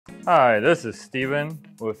Hi, this is Steven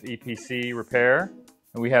with EPC Repair,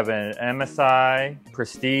 and we have an MSI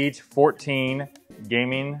Prestige 14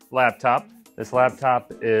 gaming laptop. This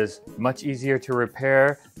laptop is much easier to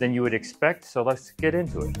repair than you would expect, so let's get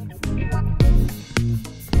into it.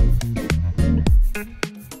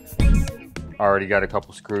 Already got a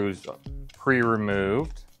couple screws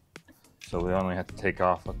pre-removed, so we only have to take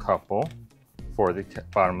off a couple for the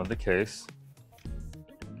bottom of the case.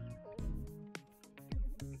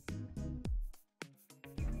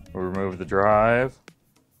 We'll remove the drive.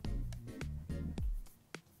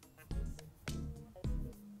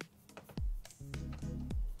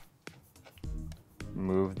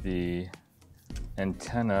 Remove the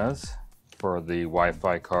antennas for the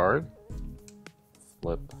Wi-Fi card.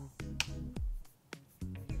 Flip.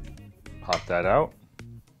 Pop that out.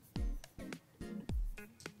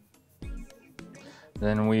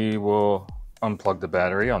 Then we will unplug the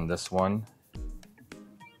battery on this one.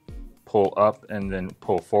 Pull up and then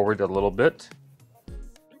pull forward a little bit.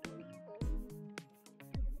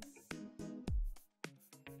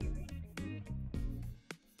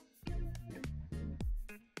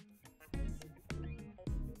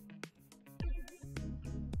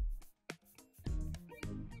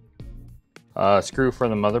 Screw for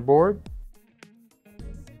the motherboard.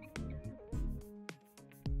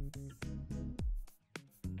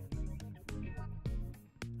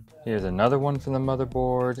 Here's another one for the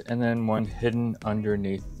motherboard, and then one hidden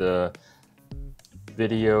underneath the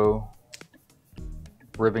video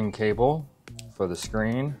ribbon cable for the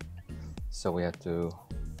screen. So we have to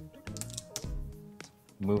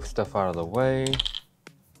move stuff out of the way.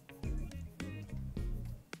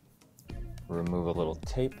 Remove a little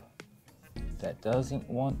tape that doesn't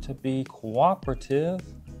want to be cooperative.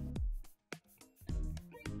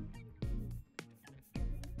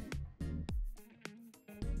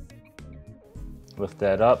 Lift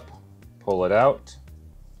that up, pull it out,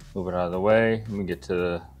 move it out of the way, and we get to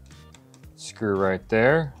the screw right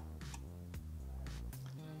there.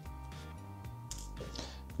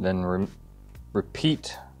 Then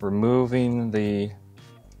repeat removing the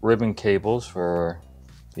ribbon cables for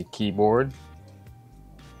the keyboard.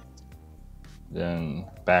 Then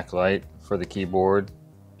backlight for the keyboard.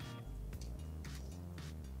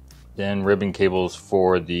 Then ribbon cables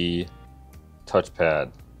for the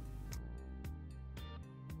touchpad.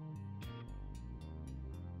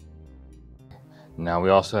 Now we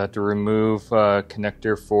also have to remove a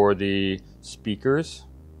connector for the speakers.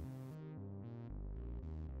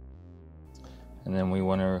 And then we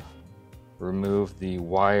want to remove the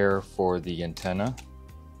wire for the antenna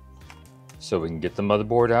so we can get the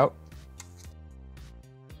motherboard out.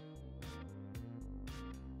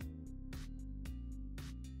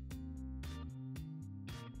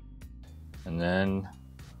 And then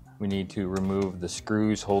we need to remove the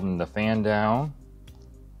screws holding the fan down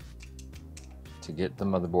to get the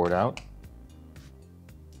motherboard out.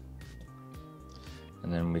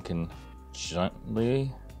 And then we can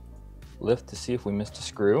gently lift to see if we missed a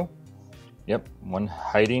screw. Yep, one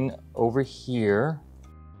hiding over here.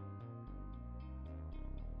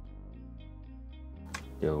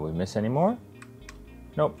 Did we miss any more?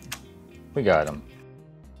 Nope, we got them.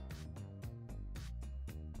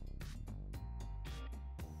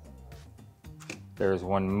 There's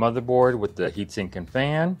one motherboard with the heatsink and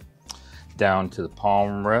fan, down to the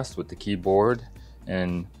palm rest with the keyboard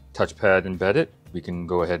and touchpad embedded. We can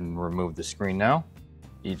go ahead and remove the screen now.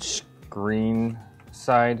 Each screen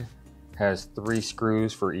side has 3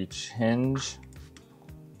 screws for each hinge,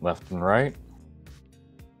 left and right.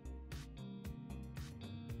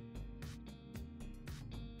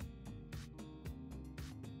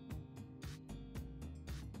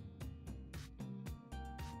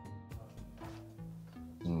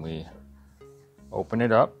 And we open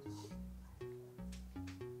it up.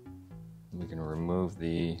 We can remove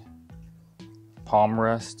the palm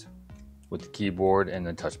rest with the keyboard and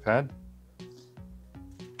the touchpad.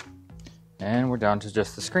 And we're down to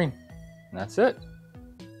just the screen. And that's it.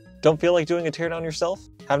 Don't feel like doing a teardown yourself?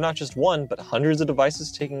 Have not just one, but hundreds of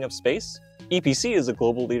devices taking up space? EPC is a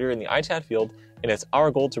global leader in the ITAD field, and it's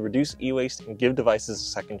our goal to reduce e-waste and give devices a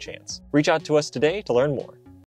second chance. Reach out to us today to learn more.